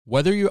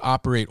Whether you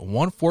operate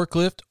one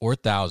forklift or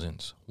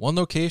thousands, one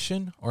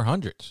location or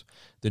hundreds,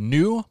 the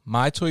new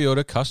My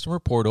Toyota customer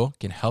portal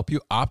can help you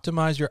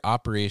optimize your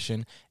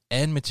operation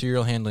and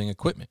material handling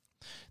equipment.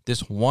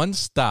 This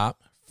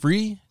one-stop,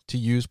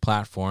 free-to-use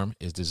platform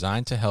is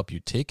designed to help you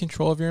take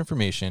control of your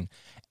information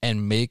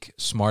and make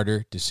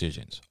smarter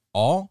decisions,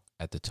 all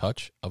at the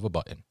touch of a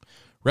button.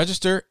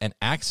 Register and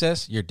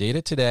access your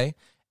data today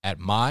at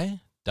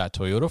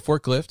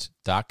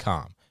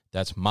my.toyotaforklift.com.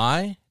 That's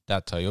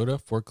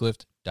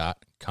my.toyotaforklift.com.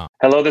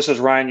 Hello, this is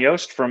Ryan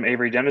Yost from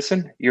Avery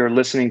Dennison. You're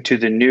listening to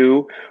the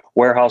new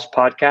Warehouse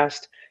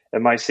Podcast,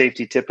 and my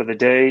safety tip of the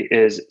day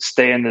is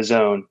stay in the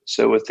zone.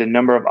 So with the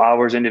number of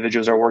hours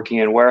individuals are working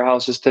in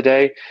warehouses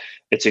today,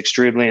 it's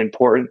extremely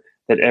important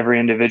that every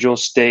individual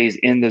stays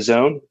in the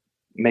zone,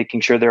 making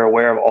sure they're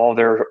aware of all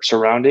their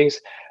surroundings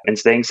and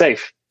staying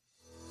safe.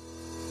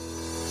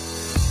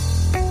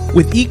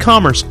 With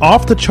e-commerce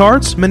off the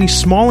charts, many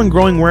small and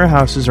growing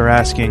warehouses are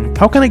asking,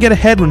 how can I get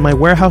ahead when my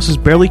warehouse is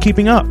barely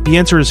keeping up? The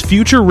answer is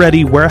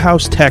future-ready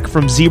warehouse tech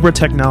from Zebra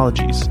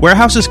Technologies.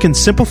 Warehouses can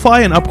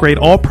simplify and upgrade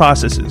all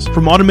processes,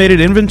 from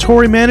automated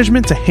inventory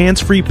management to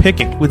hands-free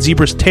picking, with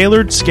Zebra's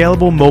tailored,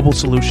 scalable mobile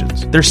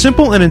solutions. They're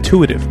simple and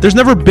intuitive. There's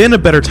never been a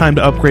better time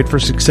to upgrade for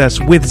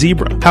success with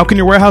Zebra. How can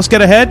your warehouse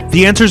get ahead?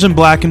 The answer's in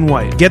black and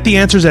white. Get the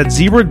answers at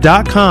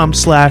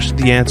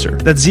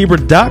zebra.com/theanswer. That's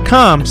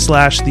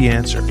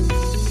zebra.com/theanswer.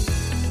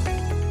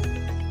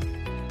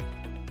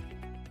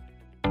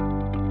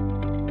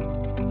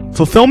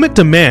 Fulfillment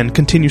demand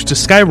continues to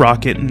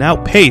skyrocket and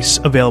outpace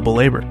available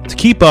labor. To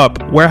keep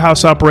up,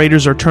 warehouse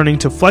operators are turning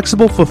to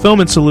flexible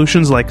fulfillment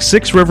solutions like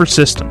 6 River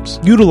Systems.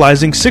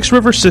 Utilizing 6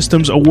 River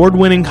Systems'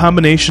 award-winning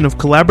combination of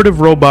collaborative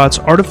robots,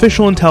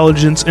 artificial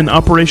intelligence, and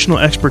operational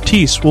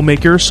expertise will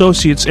make your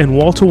associates and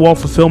wall-to-wall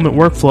fulfillment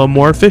workflow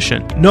more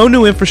efficient. No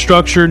new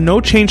infrastructure, no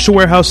change to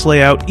warehouse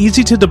layout,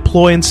 easy to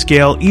deploy and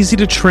scale, easy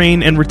to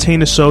train and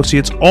retain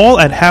associates, all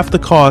at half the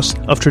cost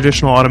of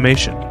traditional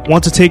automation.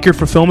 Want to take your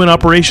fulfillment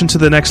operation to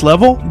the next level?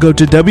 Go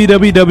to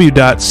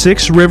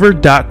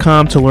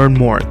www.6river.com to learn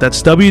more.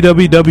 That's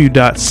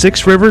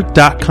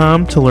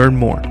www.6river.com to learn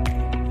more.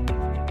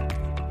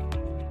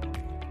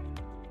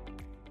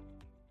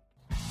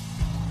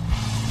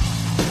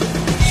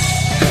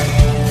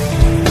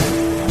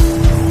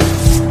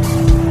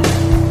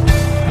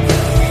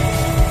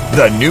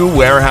 The New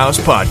Warehouse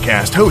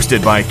Podcast,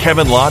 hosted by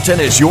Kevin Lawton,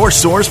 is your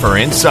source for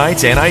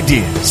insights and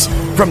ideas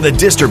from the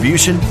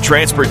distribution,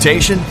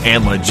 transportation,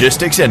 and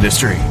logistics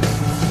industry.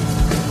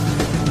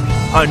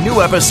 A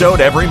new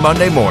episode every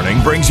Monday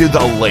morning brings you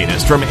the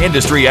latest from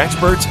industry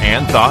experts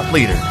and thought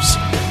leaders.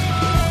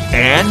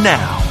 And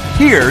now,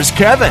 here's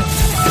Kevin.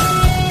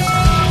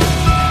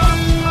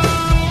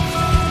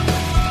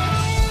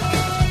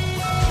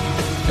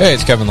 Hey,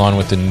 it's Kevin Lawton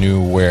with the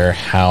New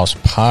Warehouse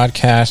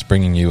Podcast,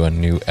 bringing you a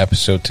new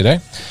episode today.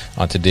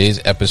 On today's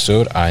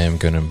episode, I am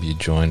going to be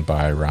joined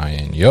by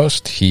Ryan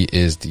Yost. He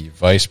is the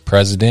Vice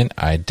President,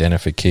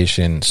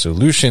 Identification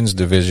Solutions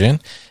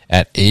Division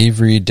at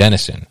Avery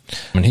Dennison.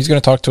 And he's going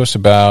to talk to us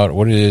about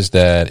what it is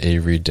that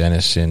Avery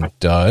Dennison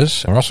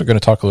does. And we're also going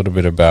to talk a little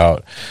bit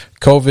about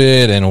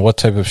COVID and what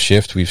type of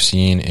shift we've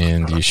seen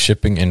in the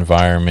shipping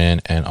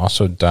environment, and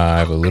also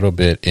dive a little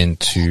bit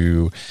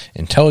into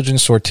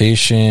intelligence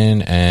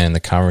sortation and the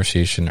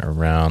conversation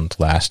around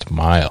last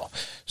mile.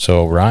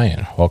 So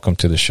Ryan, welcome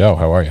to the show.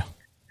 How are you?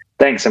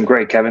 Thanks. I'm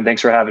great, Kevin.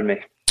 Thanks for having me.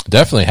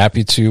 Definitely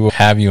happy to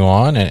have you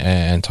on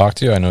and talk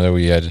to you. I know that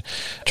we had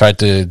tried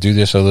to do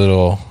this a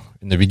little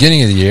in the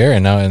beginning of the year,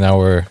 and now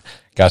we're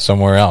got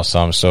somewhere else.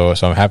 So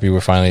I'm happy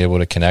we're finally able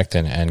to connect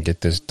and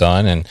get this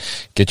done and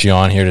get you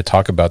on here to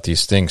talk about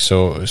these things.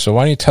 So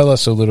why don't you tell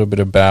us a little bit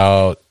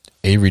about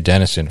Avery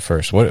Dennison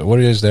first? What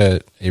it is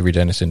that Avery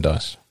Dennison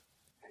does?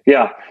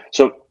 Yeah.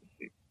 So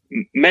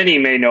many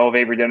may know of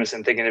Avery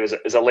Dennison thinking it was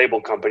as a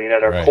label company. And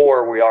at our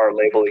core, we are a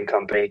labeling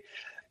company.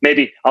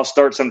 Maybe I'll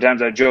start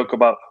sometimes, I joke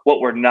about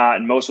what we're not,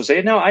 and most will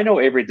say, no, I know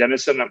Avery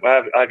Dennison.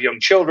 I have young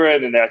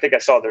children, and I think I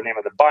saw their name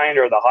on the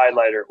binder or the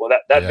highlighter. Well,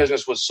 that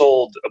business was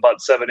sold about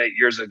 7-8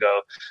 years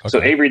ago. Okay.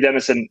 So Avery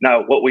Dennison,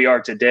 now what we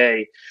are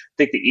today, I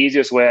think the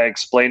easiest way I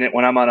explain it,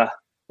 when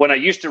I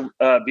used to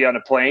be on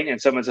a plane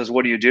and someone says,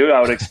 what do you do?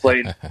 I would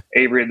explain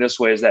Avery in this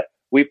way, is that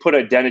we put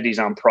identities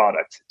on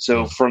product.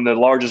 So from the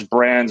largest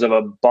brands of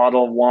a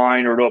bottle of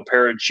wine or to a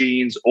pair of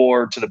jeans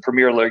or to the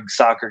Premier League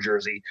soccer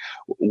jersey,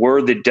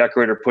 we're the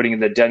decorator putting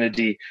an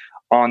identity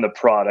on the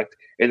product.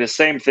 And the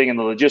same thing in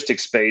the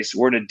logistics space,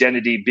 we're an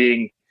identity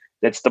being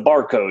that's the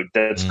barcode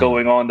that's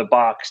going on the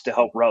box to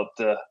help route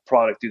the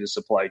product through the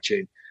supply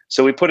chain.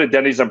 So we put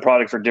identities on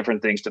product for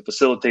different things, to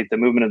facilitate the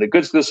movement of the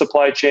goods to the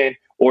supply chain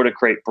or to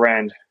create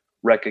brand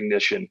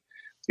recognition.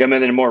 And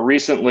then more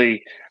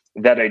recently,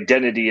 that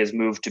identity has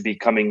moved to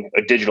becoming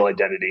a digital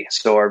identity.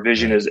 So our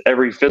vision is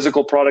every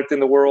physical product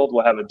in the world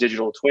will have a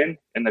digital twin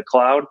in the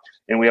cloud,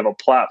 and we have a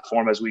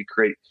platform as we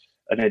create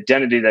an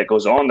identity that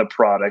goes on the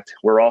product.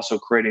 We're also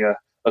creating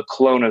a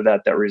clone of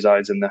that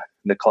resides in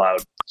the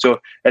cloud. So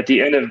at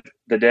the end of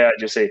the day, I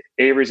just say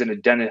Avery's an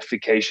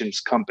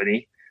identifications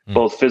company,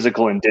 both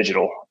physical and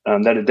digital.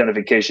 That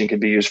identification can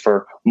be used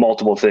for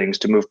multiple things,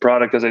 to move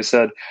product, as I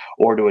said,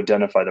 or to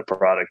identify the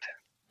product.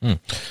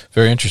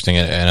 Very interesting,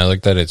 and I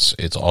like that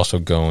it's also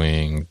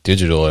going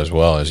digital as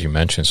well, as you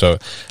mentioned. So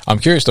I'm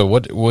curious though,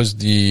 what was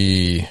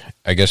the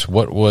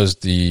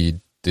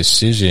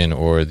decision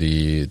or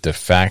the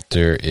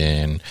factor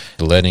in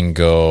letting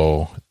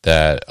go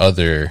that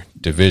other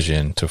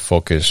division to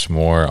focus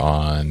more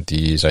on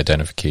these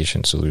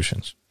identification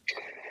solutions?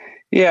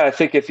 Yeah, I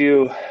think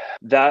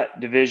that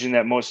division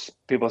that most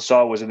people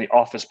saw was in the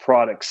office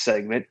products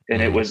segment,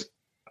 and it was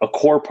a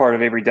core part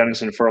of Avery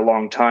Dennison for a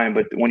long time.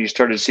 But when you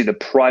started to see the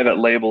private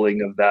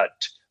labeling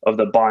of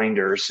the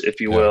binders, if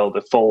you will,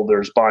 the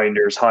folders,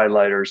 binders,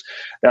 highlighters,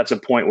 that's a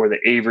point where the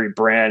Avery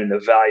brand and the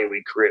value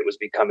we create was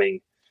becoming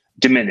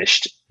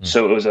diminished.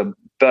 So it was a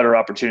better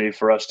opportunity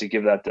for us to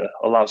give that, to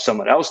allow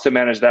someone else to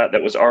manage that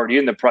was already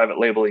in the private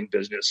labeling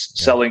business,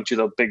 selling to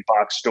the big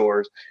box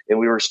stores. And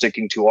we were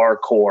sticking to our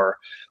core,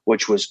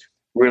 which was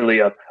really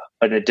an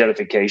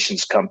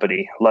identifications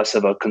company, less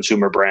of a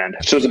consumer brand.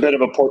 So it's a bit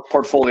of a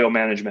portfolio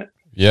management.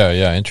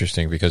 Yeah,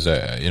 interesting, because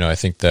I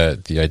think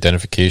that the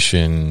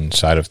identification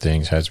side of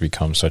things has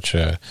become such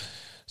an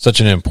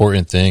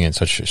important thing and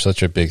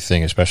such a big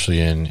thing, especially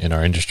in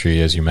our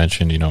industry, as you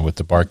mentioned. with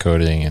the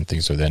barcoding and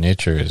things of that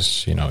nature,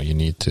 is you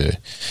need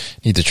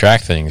to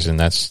track things, and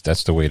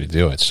that's the way to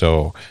do it.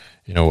 So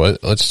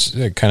let's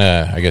kind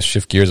of, I guess,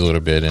 shift gears a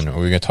little bit, and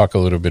we're going to talk a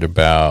little bit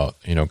about,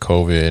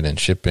 COVID and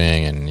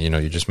shipping. And,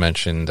 you just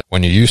mentioned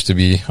when you used to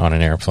be on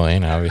an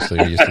airplane, obviously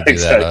we used to do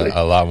Exactly. that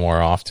a lot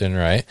more often,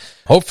 right?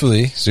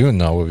 Hopefully soon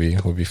though,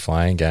 we'll be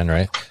flying again,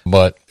 right?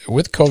 But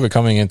with COVID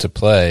coming into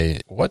play,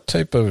 what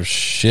type of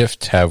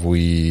shift have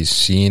we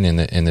seen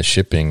in the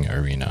shipping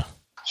arena?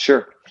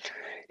 Sure.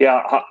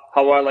 Yeah.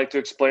 How I like to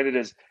explain it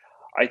is,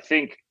 I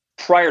think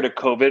prior to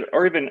COVID,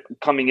 or even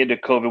coming into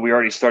COVID, we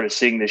already started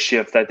seeing this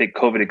shift. I think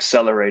COVID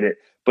accelerated,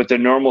 but the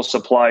normal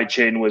supply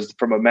chain was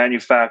from a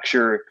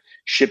manufacturer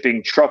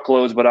shipping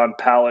truckloads, but on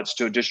pallets,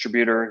 to a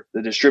distributor.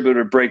 The distributor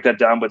would break that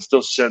down, but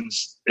still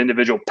sends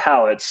individual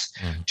pallets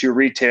to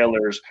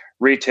retailers.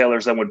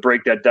 Retailers then would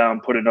break that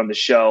down, put it on the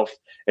shelf,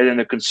 and then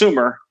the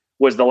consumer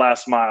was the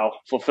last mile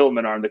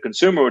fulfillment arm. The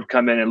consumer would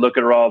come in and look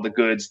at all the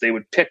goods. They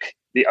would pick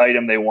the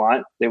item they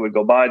want. They would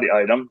go buy the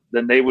item.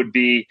 Then they would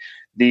be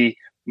the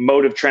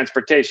mode of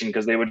transportation,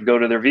 because they would go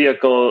to their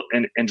vehicle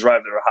and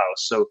drive to their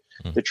house. So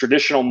the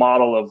traditional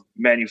model of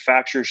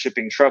manufacturer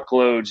shipping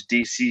truckloads,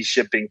 DC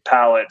shipping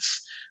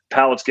pallets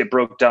get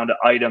broke down to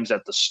items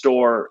at the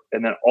store,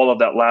 and then all of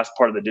that last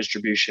part of the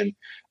distribution,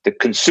 the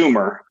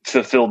consumer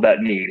fulfilled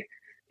that need.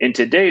 In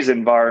today's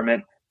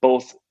environment,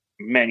 both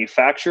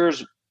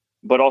manufacturers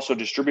but also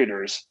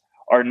distributors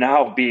are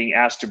now being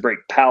asked to break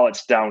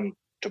pallets down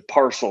to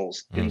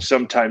parcels and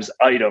sometimes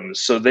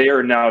items. So they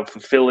are now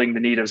fulfilling the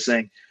need of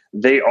saying,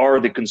 they are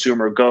the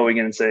consumer going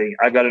in and saying,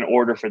 I've got an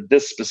order for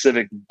this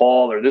specific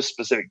ball or this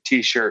specific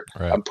t-shirt.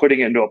 Right. I'm putting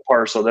it into a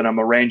parcel, then I'm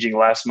arranging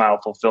last mile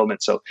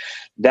fulfillment. So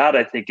that,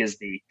 I think, is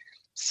the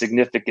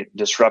significant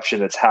disruption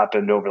that's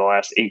happened over the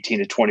last 18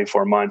 to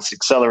 24 months,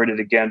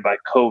 accelerated again by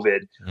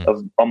COVID,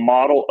 of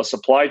a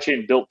supply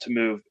chain built to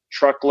move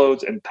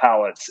truckloads and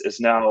pallets is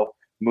now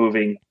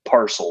moving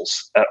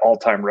parcels at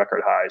all-time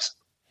record highs.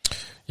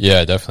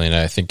 Yeah, definitely. And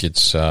I think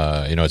it's,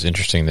 it's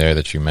interesting there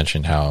that you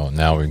mentioned how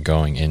now we're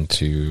going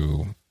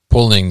into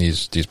pulling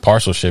these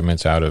parcel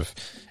shipments out of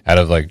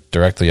like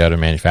directly out of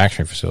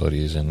manufacturing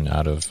facilities and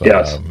out of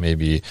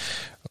maybe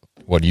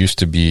what used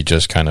to be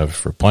just kind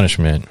of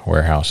replenishment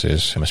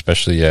warehouses, and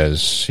especially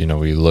as,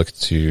 we look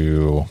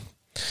to,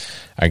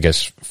 I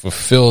guess,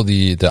 fulfill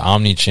the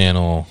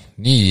omni-channel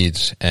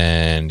needs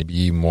and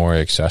be more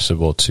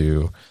accessible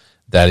to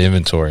that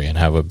inventory and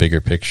have a bigger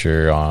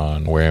picture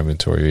on where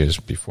inventory is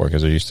before,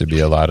 because there used to be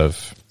a lot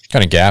of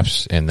kind of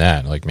gaps in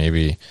that. Like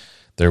maybe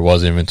there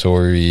was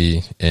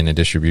inventory in a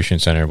distribution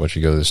center, but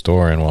you go to the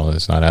store and, well,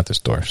 it's not at the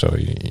store, so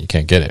you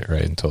can't get it,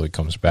 right, until it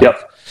comes back.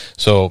 Yep.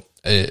 So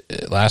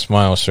last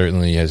mile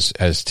certainly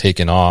has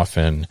taken off,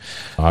 and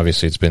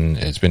obviously it's been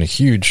a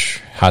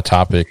huge hot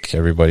topic.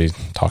 Everybody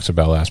talks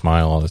about last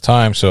mile all the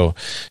time. So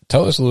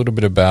tell us a little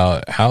bit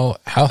about how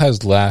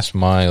has last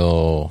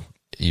mile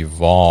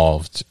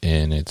evolved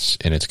in its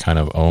kind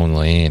of own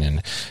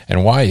lane,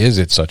 and why is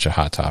it such a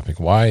hot topic?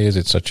 Why is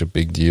it such a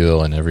big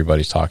deal and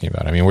everybody's talking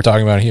about it? I mean, we're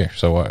talking about it here,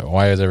 so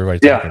why is everybody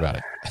talking about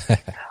it?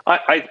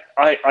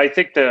 I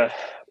think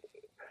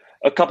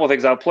a couple of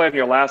things. I'll play on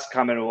your last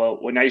comment. Well,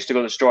 when I used to go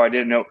to the store, I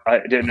didn't know.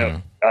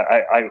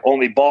 I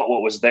only bought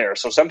what was there.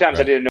 So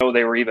sometimes I didn't know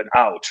they were even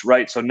out.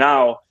 Right. So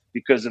now,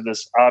 because of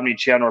this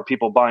omni-channel or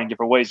people buying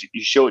different ways,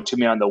 you show it to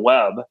me on the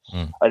web.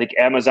 I think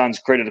Amazon's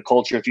created a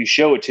culture. If you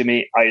show it to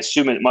me, I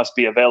assume it must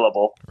be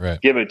available. Right.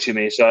 Give it to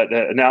me. So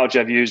the analogy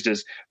I've used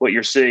is what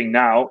you're seeing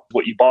now,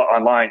 what you bought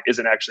online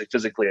isn't actually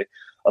physically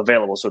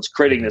available. So it's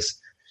creating this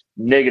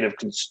negative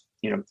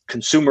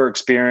consumer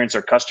experience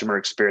or customer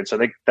experience. So I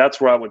think that's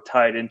where I would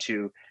tie it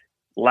into.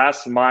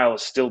 Last mile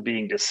is still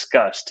being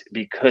discussed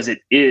because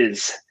it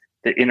is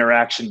the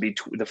interaction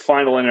between the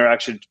final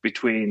interaction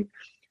between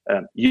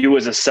you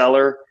as a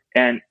seller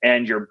and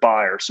your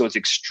buyer. So it's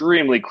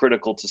extremely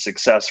critical to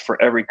success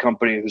for every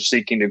company who's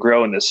seeking to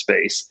grow in this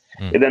space.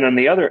 And then on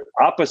the other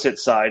opposite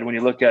side, when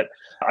you look at,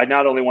 I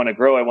not only want to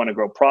grow, I want to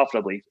grow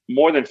profitably,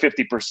 more than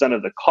 50%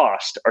 of the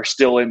cost are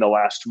still in the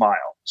last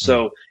mile.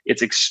 So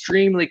it's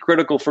extremely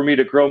critical for me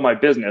to grow my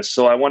business.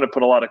 So I want to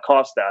put a lot of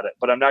cost at it,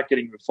 but I'm not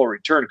getting the full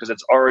return because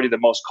it's already the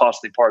most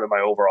costly part of my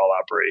overall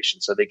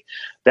operation. So I think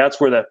that's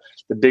where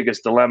the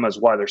biggest dilemma is,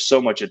 why there's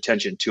so much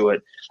attention to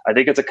it. I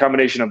think it's a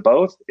combination of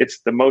both.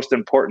 It's the most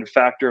important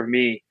factor of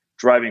me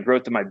driving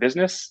growth in my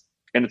business,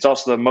 and it's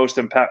also the most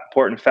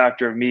important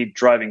factor of me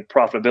driving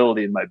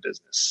profitability in my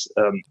business.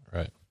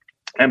 Right.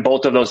 And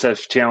both of those have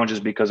challenges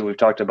because we've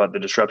talked about the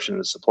disruption of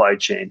the supply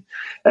chain.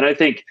 And I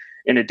think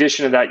in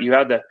addition to that, you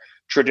have the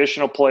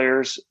traditional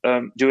players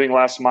doing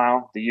last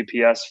mile, the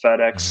UPS,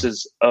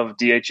 FedExes of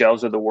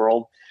DHLs of the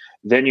world.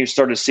 Then you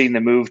started seeing the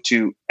move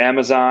to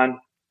Amazon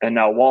and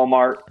now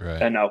Walmart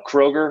and now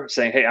Kroger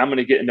saying, hey, I'm going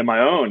to get into my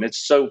own.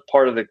 It's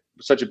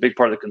such a big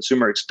part of the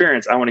consumer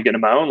experience. I want to get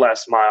into my own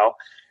last mile.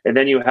 And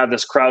then you have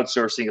this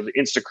crowdsourcing of the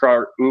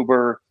Instacart,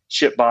 Uber,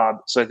 ShipBob.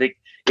 So I think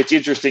it's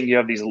interesting. You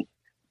have these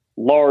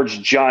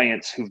large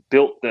giants who've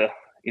built the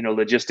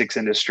logistics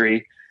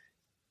industry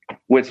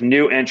with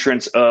new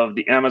entrants of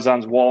the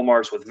Amazons,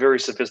 Walmarts, with very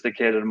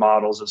sophisticated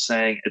models of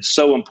saying it's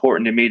so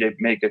important to me to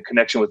make a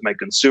connection with my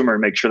consumer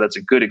and make sure that's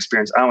a good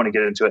experience. I want to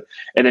get into it.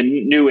 And then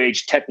new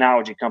age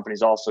technology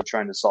companies also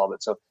trying to solve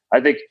it. So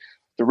I think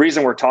the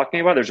reason we're talking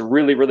about, there's a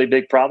really, really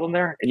big problem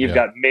there. And you've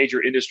got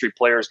major industry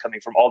players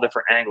coming from all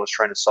different angles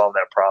trying to solve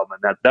that problem.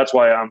 And that's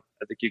why I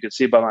think you can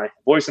see by my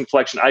voice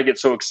inflection, I get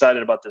so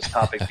excited about this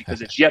topic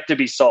because it's yet to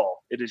be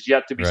solved. It is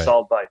yet to be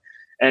solved by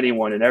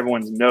anyone, and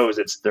everyone knows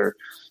it's their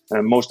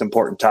most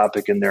important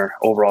topic in their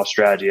overall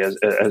strategy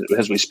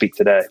as we speak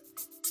today.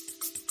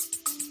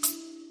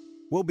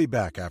 We'll be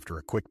back after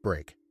a quick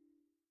break.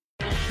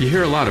 You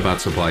hear a lot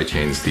about supply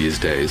chains these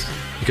days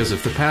because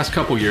if the past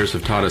couple years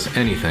have taught us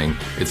anything,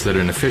 it's that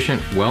an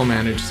efficient,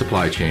 well-managed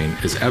supply chain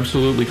is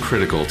absolutely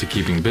critical to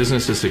keeping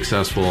businesses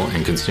successful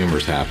and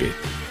consumers happy.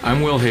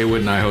 I'm Will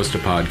Haywood, and I host a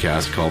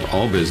podcast called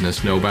All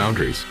Business, No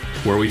Boundaries,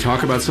 where we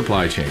talk about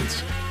supply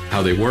chains,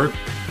 how they work,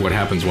 what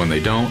happens when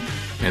they don't,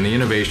 and the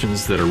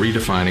innovations that are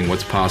redefining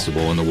what's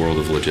possible in the world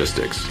of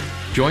logistics.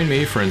 Join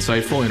me for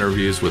insightful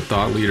interviews with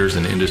thought leaders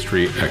and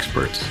industry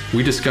experts.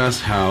 We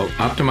discuss how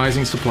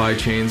optimizing supply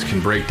chains can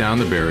break down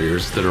the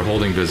barriers that are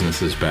holding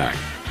businesses back.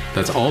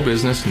 That's All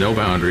Business, No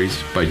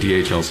Boundaries by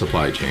DHL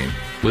Supply Chain.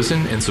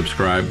 Listen and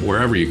subscribe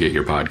wherever you get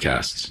your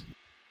podcasts.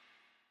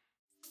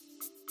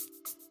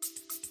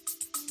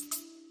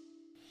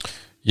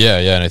 Yeah,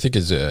 and I think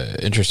it's an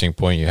interesting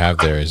point you have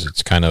there. Is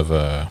it's kind of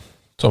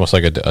it's almost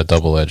like a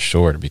double-edged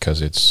sword,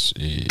 because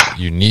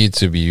you need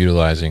to be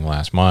utilizing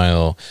last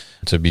mile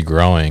to be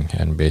growing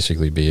and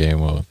basically be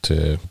able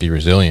to be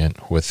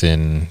resilient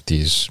within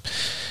these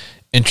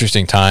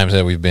interesting times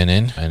that we've been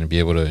in and be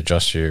able to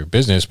adjust your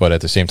business. But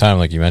at the same time,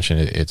 like you mentioned,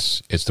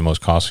 it's the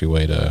most costly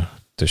way to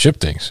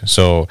ship things.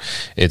 So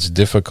it's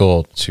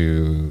difficult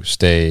to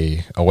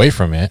stay away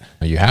from it.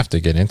 You have to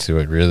get into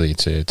it really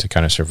to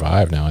kind of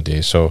survive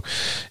nowadays. So,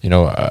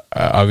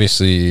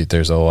 obviously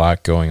there's a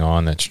lot going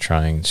on that's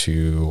trying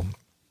to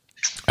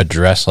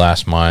address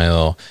last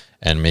mile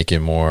and make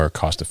it more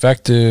cost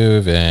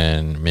effective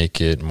and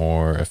make it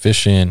more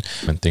efficient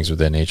and things of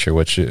that nature,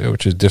 which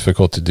is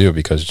difficult to do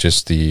because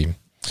just the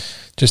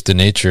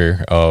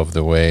nature of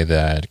the way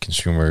that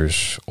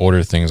consumers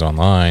order things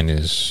online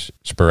is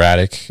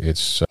sporadic.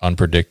 It's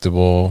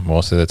unpredictable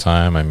most of the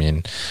time. I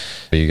mean,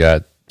 you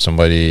got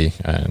somebody,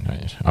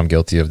 and I'm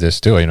guilty of this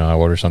too. I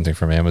order something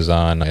from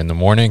Amazon in the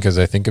morning because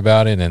I think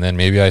about it, and then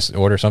maybe I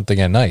order something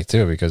at night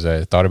too because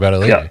I thought about it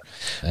later.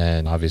 Yeah.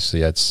 And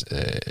obviously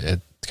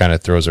it kind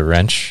of throws a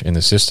wrench in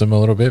the system a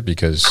little bit,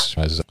 because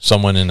as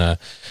someone in a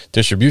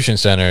distribution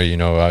center,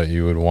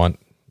 you would want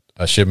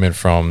a shipment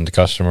from the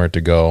customer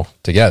to go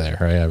together,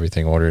 right?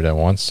 Everything ordered at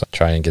once,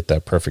 try and get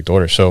that perfect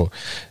order. So,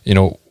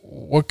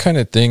 what kind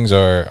of things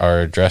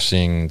are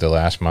addressing the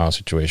last mile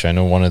situation? I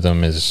know one of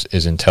them is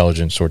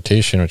intelligent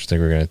sortation, which I think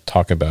we're going to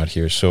talk about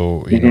here.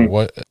 So,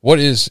 what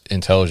is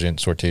intelligent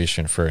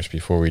sortation first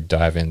before we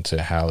dive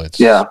into how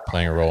it's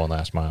playing a role in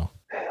last mile?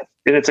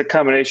 And it's a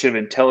combination of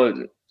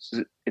intelligent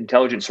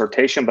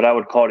sortation, but I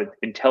would call it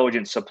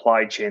intelligent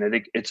supply chain. I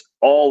think it's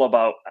all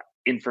about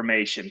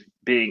information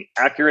being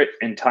accurate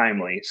and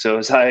timely. So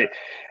as I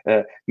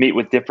meet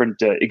with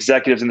different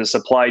executives in the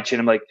supply chain,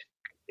 I'm like,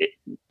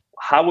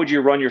 how would you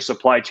run your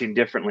supply chain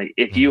differently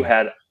if you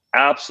had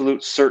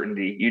absolute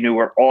certainty you knew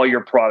where all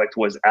your product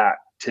was at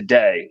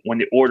today when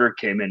the order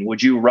came in?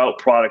 Would you route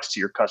products to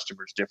your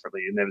customers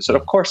differently? And they said,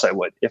 of course I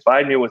would. If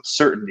I knew with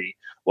certainty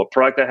what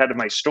product I had in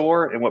my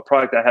store and what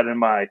product I had in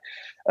my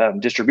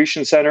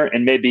distribution center,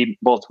 and maybe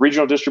both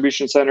regional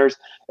distribution centers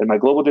and my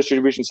global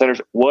distribution centers,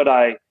 would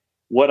I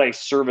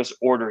service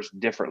orders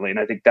differently? And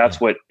I think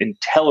that's what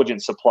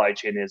intelligent supply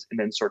chain is. And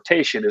then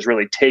sortation is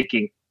really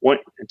taking what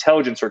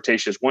intelligent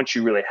sortation is, once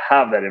you really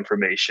have that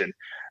information,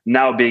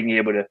 now being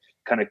able to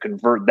kind of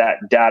convert that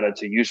data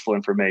to useful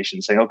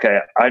information, saying, okay,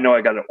 I know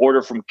I got an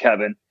order from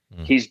Kevin.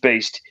 He's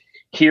based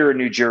here in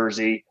New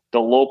Jersey. The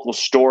local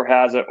store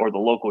has it, or the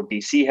local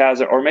DC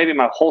has it, or maybe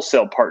my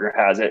wholesale partner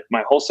has it.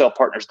 My wholesale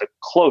partner's the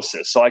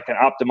closest, so I can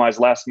optimize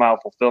last mile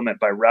fulfillment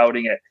by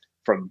routing it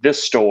from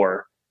this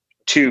store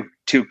to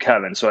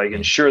Kevin, so I can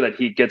ensure that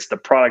he gets the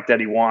product that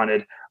he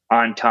wanted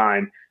on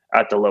time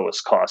at the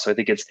lowest cost. So I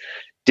think it's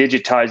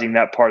digitizing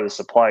that part of the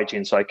supply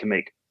chain so I can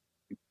make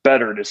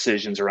better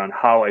decisions around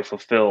how I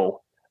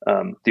fulfill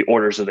the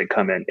orders as they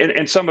come in.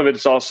 And some of it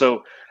is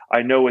also,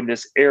 I know in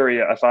this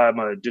area, if I'm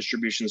a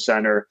distribution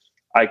center,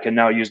 I can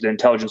now use the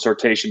intelligent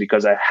sortation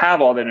because I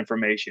have all that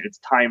information. It's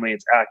timely,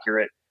 it's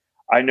accurate.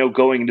 I know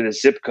going into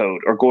this zip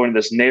code or going to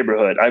this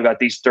neighborhood, I've got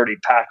these 30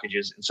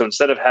 packages. And so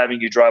instead of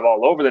having you drive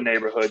all over the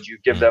neighborhood, you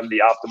give them the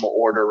optimal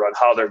order on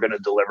how they're going to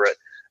deliver it,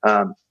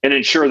 and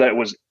ensure that it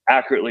was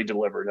accurately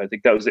delivered. I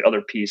think that was the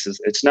other piece. Is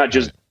it's not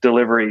just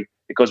delivery.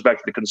 It goes back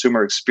to the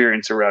consumer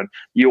experience around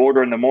you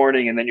order in the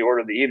morning and then you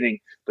order in the evening,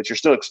 but you're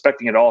still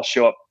expecting it all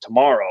show up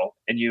tomorrow.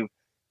 And you've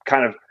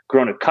kind of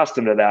grown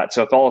accustomed to that.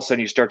 So if all of a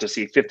sudden you start to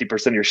see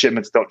 50% of your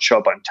shipments don't show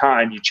up on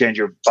time, you change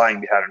your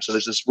buying pattern. So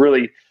there's this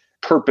really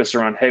purpose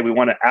around, hey, we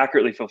want to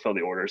accurately fulfill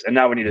the orders, and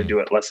now we need to do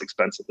it less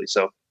expensively.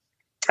 So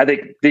I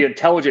think the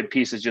intelligent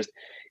piece is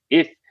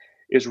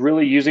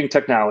really using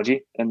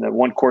technology. And the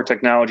one core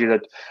technology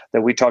that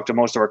we talk to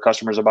most of our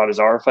customers about is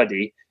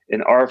RFID.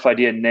 And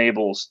RFID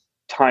enables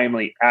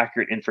timely,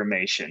 accurate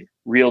information,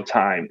 real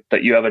time,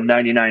 that you have a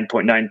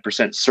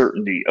 99.9%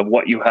 certainty of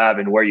what you have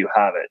and where you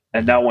have it.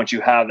 And now once you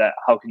have that,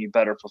 how can you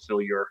better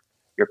fulfill your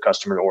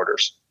customer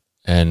orders?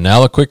 And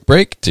now a quick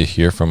break to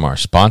hear from our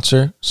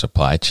sponsor,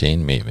 Supply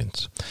Chain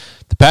Mavens.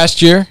 The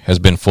past year has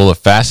been full of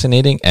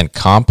fascinating and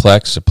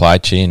complex supply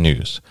chain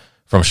news,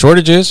 from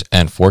shortages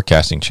and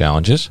forecasting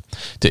challenges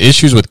to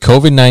issues with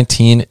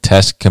COVID-19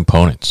 test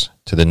components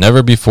to the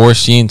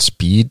never-before-seen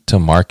speed to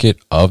market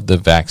of the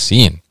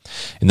vaccine.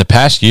 In the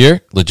past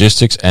year,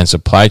 logistics and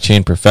supply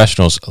chain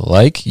professionals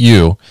like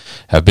you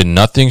have been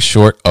nothing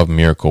short of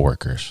miracle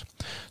workers.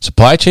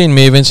 Supply Chain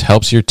Mavens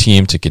helps your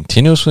team to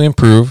continuously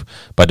improve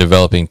by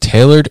developing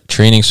tailored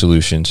training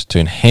solutions to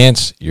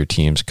enhance your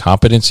team's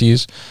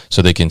competencies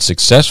so they can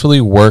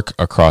successfully work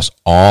across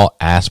all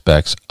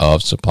aspects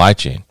of supply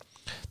chain.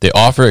 They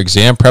offer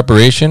exam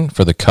preparation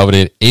for the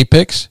coveted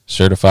APICS,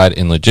 certified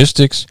in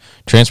logistics,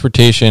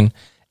 transportation,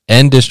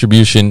 and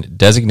distribution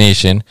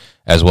designation,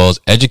 as well as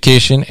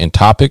education in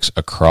topics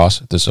across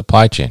the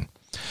supply chain.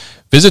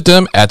 Visit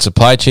them at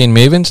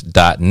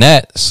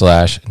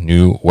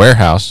supplychainmavens.net/new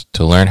warehouse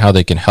to learn how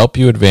they can help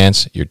you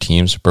advance your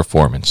team's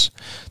performance.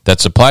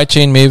 That's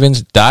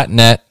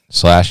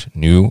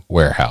supplychainmavens.net/new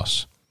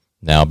warehouse.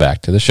 Now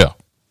back to the show.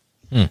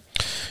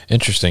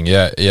 Interesting.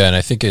 Yeah. And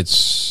I think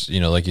it's,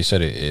 like you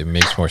said, it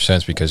makes more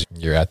sense because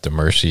you're at the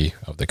mercy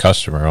of the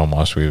customer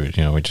almost. We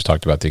just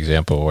talked about the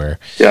example where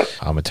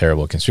I'm a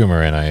terrible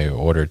consumer and I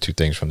ordered two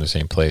things from the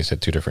same place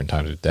at two different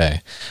times a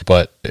day.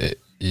 But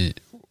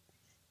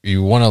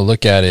you want to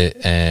look at it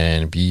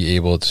and be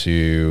able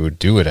to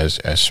do it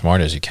as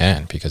smart as you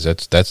can, because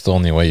that's the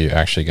only way you're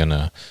actually going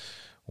to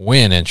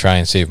win and try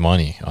and save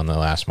money on the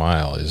last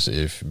mile, is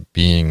if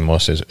being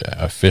most as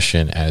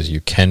efficient as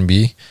you can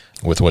be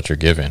with what you're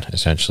given,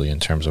 essentially, in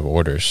terms of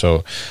orders.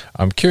 So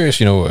I'm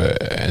curious,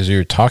 as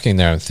you're talking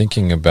there, I'm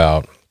thinking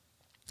about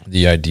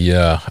the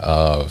idea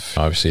of,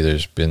 obviously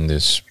there's been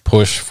this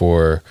push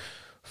for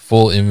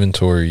full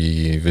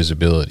inventory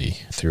visibility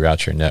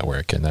throughout your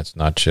network. And that's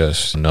not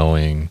just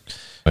knowing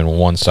in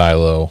one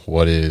silo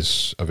what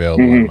is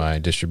available in my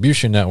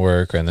distribution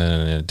network, and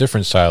then in a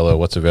different silo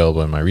what's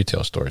available in my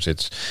retail stores.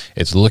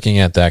 It's looking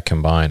at that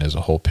combined as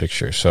a whole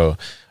picture. So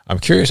I'm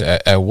curious,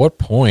 at what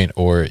point,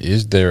 or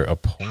is there a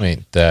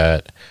point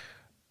that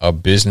a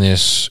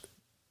business,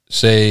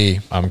 say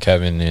I'm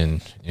Kevin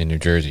in New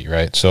Jersey,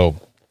 right? So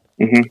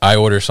I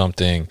order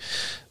something,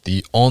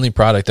 the only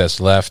product that's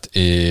left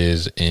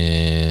is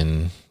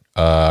in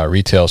a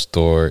retail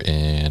store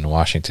in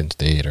Washington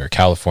State or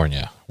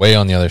California, way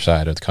on the other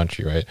side of the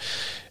country, right?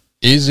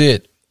 Is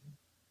it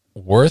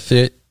worth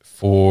it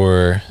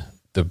for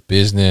the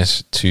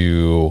business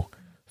to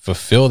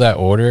fulfill that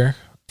order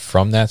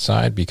from that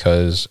side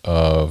because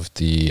of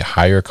the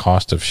higher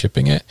cost of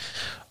shipping it?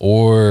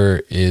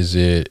 Or is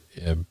it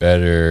a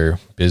better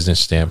business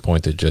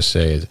standpoint to just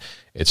say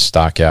it's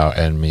stock out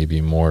and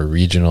maybe more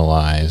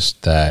regionalize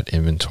that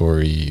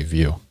inventory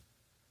view?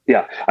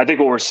 Yeah, I think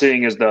what we're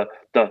seeing is the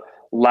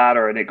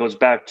latter, and it goes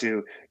back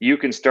to, you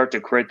can start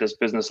to create this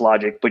business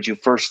logic, but you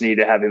first need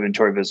to have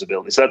inventory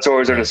visibility. So that's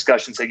always our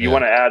discussion, saying you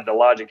want to add the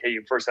logic, hey,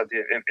 you first have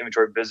the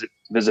inventory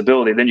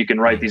visibility, then you can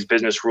write these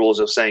business rules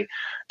of saying,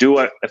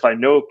 if I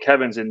know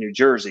Kevin's in New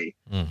Jersey,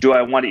 do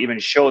I want to even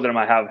show them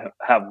I have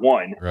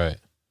one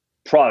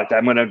product?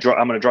 I'm going to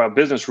draw a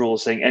business rule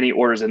saying any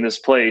orders in this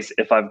place,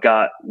 if I've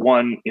got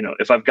one,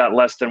 if I've got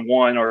less than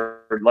one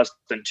or less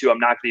than two, I'm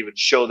not going to even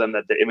show them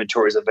that the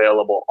inventory is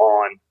available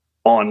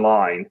online.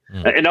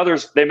 And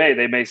others, they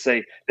may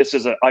say this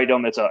is an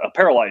item that's an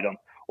apparel item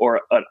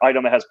or an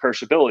item that has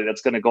perishability that's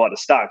going to go out of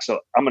stock.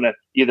 So I'm going to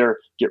either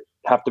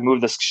have to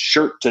move this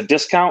shirt to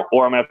discount,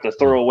 or I'm going to have to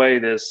throw away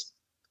this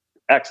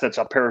X that's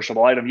a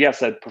perishable item.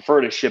 Yes, I'd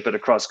prefer to ship it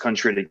across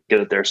country to get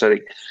it there. So,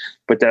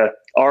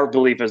 our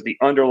belief is the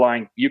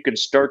underlying, you can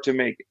start to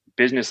make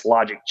business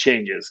logic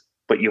changes,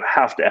 but you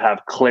have to have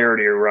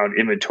clarity around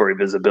inventory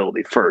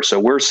visibility first. So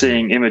we're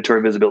seeing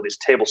inventory visibility is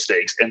table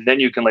stakes, and then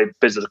you can lay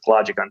business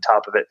logic on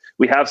top of it.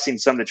 We have seen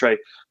some that try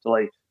to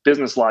lay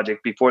business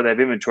logic before they have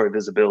inventory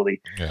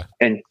visibility. Yeah.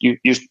 And you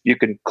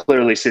can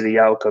clearly see the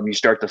outcome. You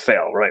start to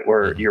fail, right?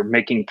 Where you're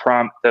making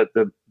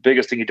the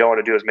biggest thing you don't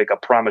want to do is make a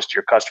promise to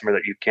your customer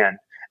that you can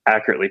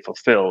accurately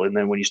fulfill. And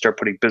then when you start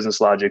putting business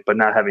logic, but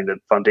not having the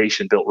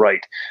foundation built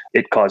right,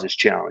 it causes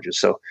challenges.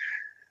 So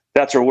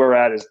that's where we're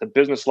at, is the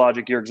business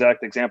logic. Your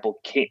exact example,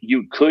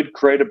 you could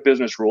create a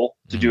business rule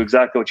to do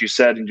exactly what you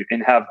said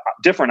and have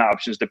different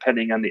options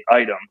depending on the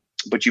item,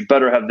 but you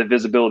better have the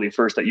visibility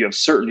first that you have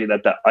certainty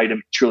that that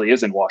item truly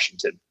is in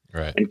Washington.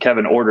 Right. And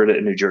Kevin ordered it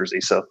in New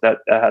Jersey. So that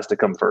has to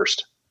come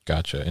first.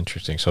 Gotcha.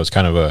 Interesting. So it's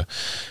kind of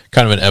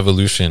an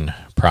evolution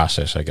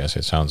process, I guess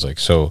it sounds like.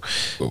 So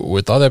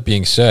with all that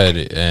being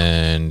said,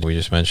 and we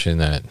just mentioned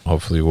that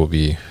hopefully we'll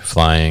be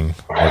flying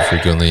more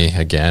frequently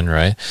again,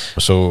 right?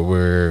 So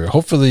we're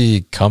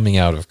hopefully coming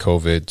out of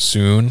COVID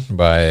soon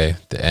by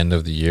the end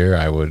of the year.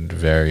 I would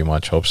very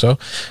much hope so.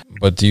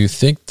 But do you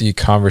think the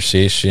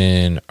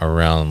conversation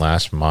around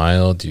last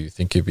mile, do you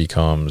think it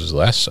becomes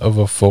less of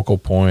a focal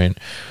point?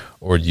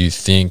 Or do you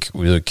think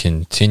we'll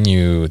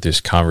continue this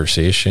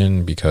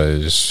conversation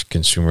because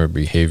consumer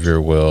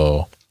behavior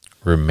will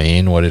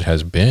remain what it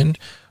has been?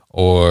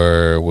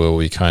 Or will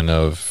we kind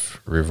of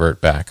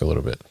revert back a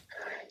little bit?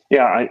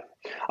 Yeah,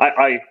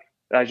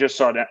 I just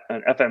saw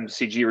an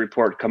FMCG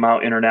report come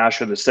out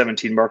international, the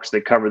 17 markets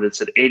they cover, that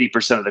said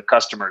 80% of the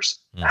customers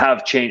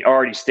have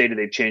already stated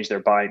they've changed their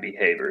buying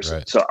behaviors.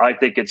 Right. So I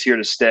think it's here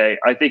to stay.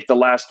 I think the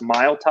last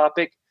mile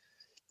topic,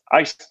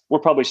 we're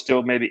probably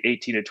still maybe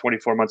 18 to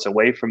 24 months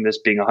away from this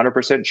being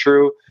 100%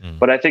 true.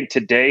 But I think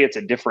today it's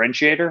a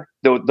differentiator.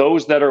 Though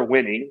those that are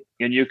winning,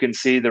 and you can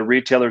see the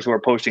retailers who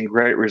are posting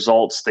great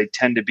results, they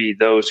tend to be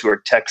those who are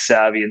tech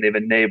savvy and they've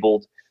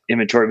enabled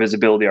inventory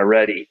visibility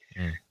already.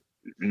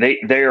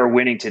 They are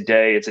winning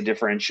today. It's a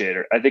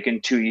differentiator. I think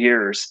in 2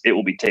 years, it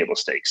will be table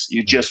stakes.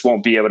 You just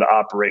won't be able to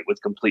operate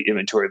with complete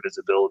inventory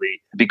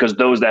visibility because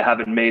those that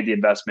haven't made the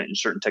investment in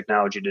certain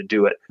technology to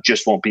do it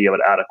just won't be able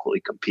to adequately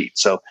compete.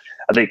 So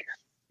I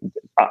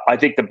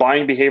think the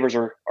buying behaviors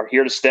are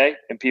here to stay,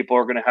 and people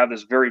are going to have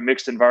this very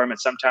mixed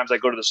environment. Sometimes I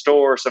go to the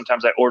store,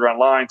 sometimes I order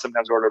online,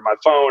 sometimes I order on my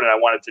phone, and I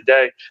want it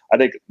today. I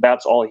think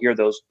that's all here.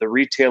 The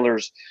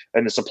retailers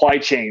and the supply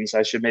chains,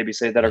 I should maybe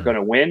say, that are going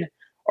to win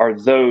are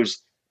those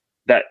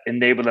that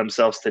enable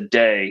themselves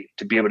today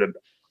to be able to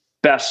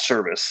best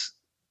service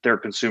their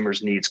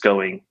consumers' needs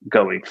going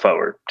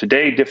forward.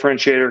 Today,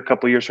 differentiator. A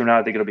couple of years from now,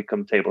 I think it'll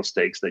become table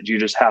stakes, that you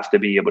just have to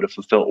be able to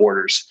fulfill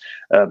orders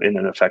in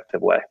an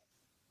effective way.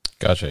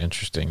 Gotcha.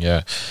 Interesting.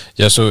 Yeah.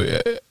 So,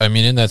 I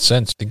mean, in that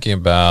sense, thinking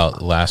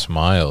about last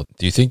mile,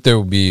 do you think there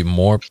will be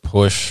more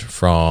push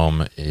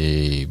from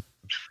a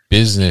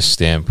business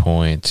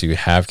standpoint to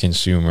have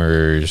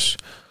consumers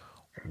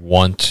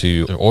want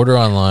to order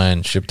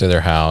online, ship to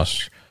their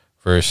house,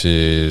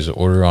 versus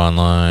order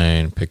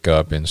online, pick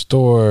up in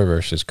store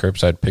versus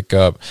curbside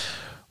pickup?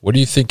 What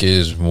do you think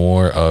is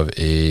more of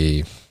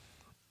a,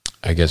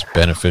 I guess,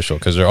 beneficial?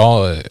 Because they're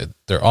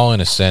all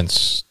in a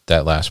sense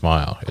that last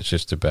mile. It's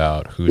just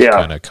about who's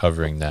kind of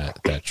covering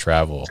that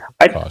travel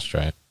cost,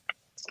 right?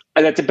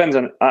 And that depends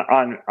on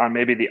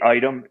maybe the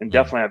item, and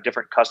definitely have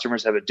different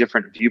customers have a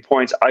different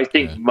viewpoints. I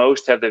think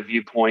most have the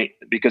viewpoint,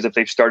 because if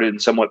they've started in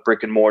somewhat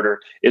brick and mortar,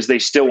 is they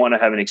still want to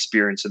have an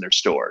experience in their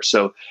store.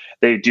 So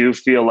they do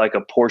feel like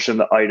a portion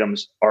of the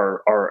items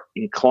are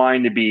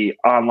inclined to be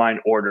online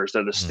orders.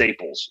 They're the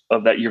staples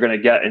of that you're going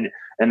to get. And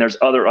there's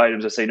other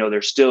items that say, no,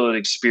 there's still an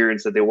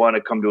experience that they want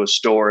to come to a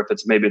store. If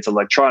it's maybe it's an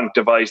electronic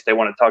device, they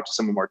want to talk to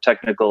someone more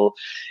technical.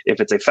 If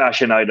it's a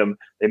fashion item,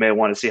 they may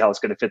want to see how it's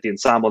going to fit the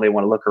ensemble. They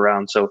want to look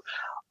around. So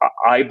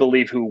I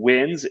believe who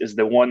wins is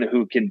the one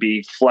who can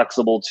be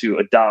flexible to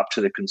adopt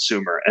to the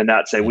consumer and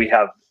not say we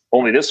have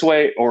only this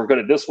way, or we're good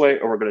at this way,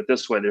 or we're good at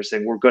this way. They're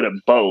saying we're good at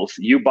both.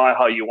 You buy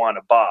how you want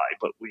to buy,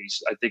 but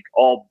I think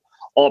all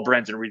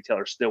brands and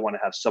retailers still want to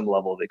have some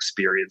level of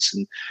experience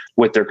and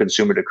with their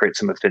consumer to create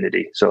some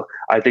affinity. So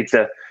I think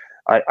that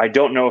I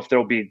don't know if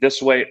there'll be this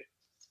way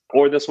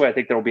or this way. I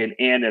think there'll be an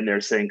and in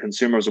there saying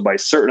consumers will buy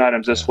certain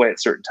items this way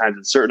at certain times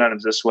and certain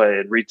items this way,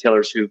 and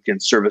retailers who can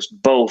service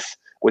both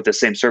with the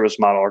same service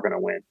model are going to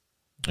win.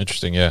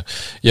 Interesting. Yeah.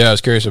 I was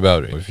curious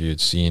about if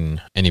you'd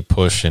seen any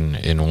push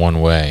in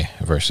one way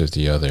versus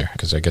the other,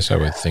 because I guess I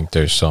would think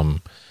there's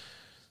some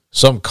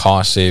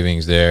cost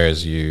savings there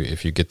if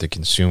you get the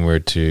consumer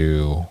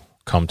to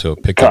come to a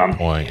pickup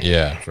point.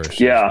 Yeah.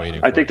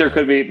 I think there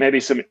could be maybe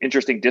some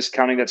interesting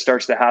discounting that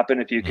starts to happen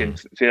if you can.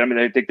 I mean,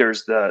 I think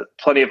there's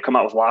plenty have come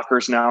out with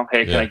lockers now.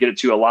 Hey, can I get it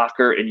to a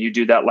locker and you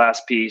do that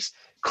last piece?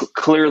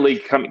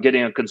 clearly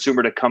getting a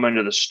consumer to come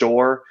into the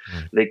store.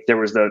 There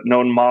was the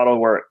known model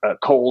where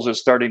Kohl's is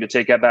starting to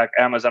take that back,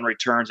 Amazon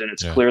returns, and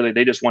it's clearly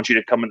they just want you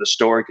to come in the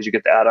store because you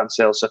get the add-on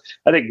sales. So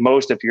I think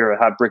if you're a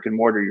hot brick and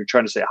mortar, you're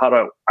trying to say,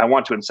 I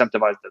want to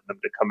incentivize them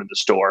to come in the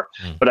store,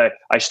 but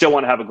I still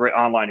want to have a great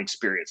online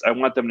experience. I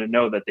want them to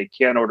know that they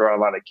can order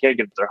online, they can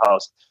get to their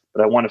house,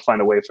 but I want to find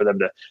a way for them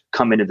to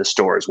come into the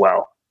store as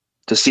well,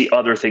 to see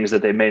other things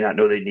that they may not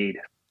know they need.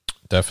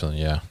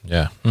 Definitely. Yeah.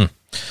 Yeah.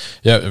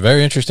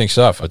 Very interesting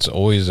stuff. It's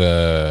always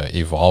a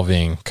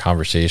evolving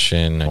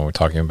conversation. When we're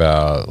talking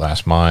about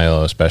last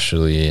mile,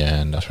 especially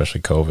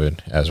COVID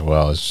as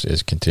well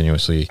is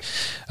continuously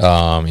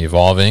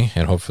evolving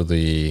and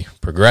hopefully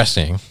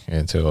progressing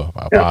into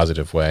a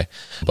positive way.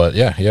 But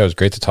it was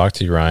great to talk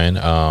to you, Ryan.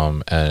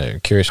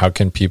 And curious, how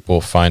can people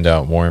find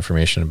out more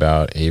information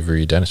about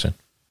Avery Dennison?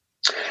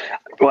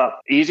 Well,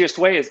 the easiest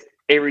way is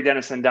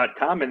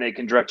averydennison.com, and they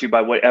can direct you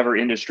by whatever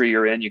industry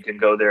you're in. You can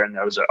go there, and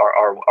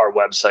our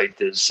website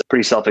is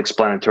pretty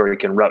self-explanatory. It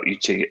can route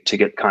you to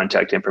get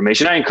contact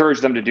information. I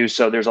encourage them to do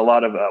so. There's a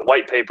lot of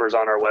white papers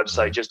on our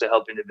website just to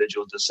help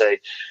individuals to say,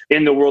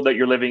 in the world that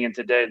you're living in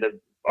today,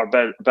 our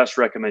best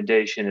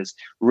recommendation is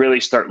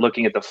really start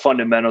looking at the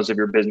fundamentals of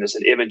your business,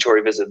 and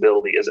inventory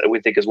visibility we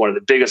think is one of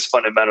the biggest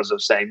fundamentals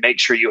of saying, make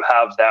sure you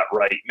have that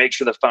right. Make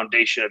sure the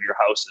foundation of your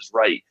house is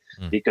right,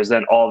 because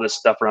then all this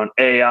stuff around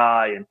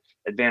AI and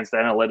advanced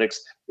analytics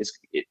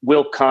it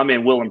will come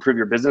and will improve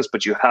your business,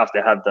 but you have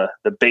to have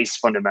the base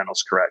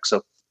fundamentals correct.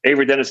 So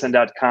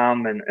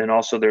averydennison.com, and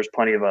also there's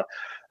plenty of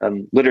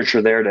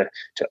literature there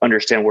to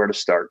understand where to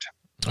start.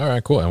 All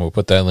right, cool. And we'll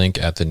put that link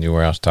at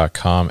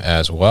thenewwarehouse.com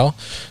as well.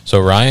 So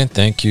Ryan,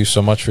 thank you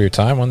so much for your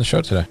time on the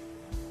show today.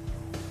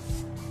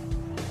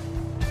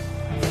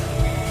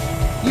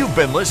 You've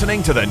been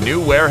listening to the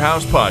New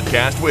Warehouse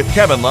Podcast with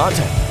Kevin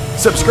Lawton.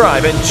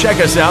 Subscribe and check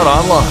us out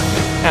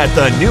online at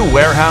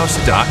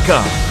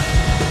thenewwarehouse.com.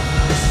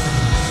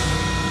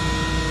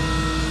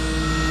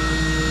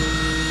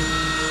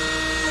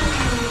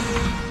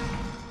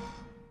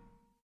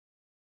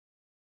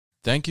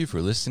 Thank you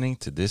for listening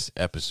to this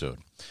episode.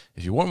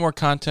 If you want more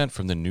content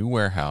from the New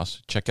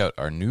Warehouse, check out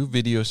our new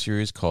video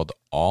series called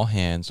All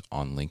Hands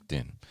on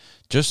LinkedIn.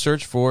 Just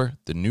search for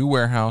the New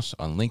Warehouse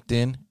on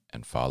LinkedIn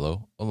and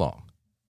follow along.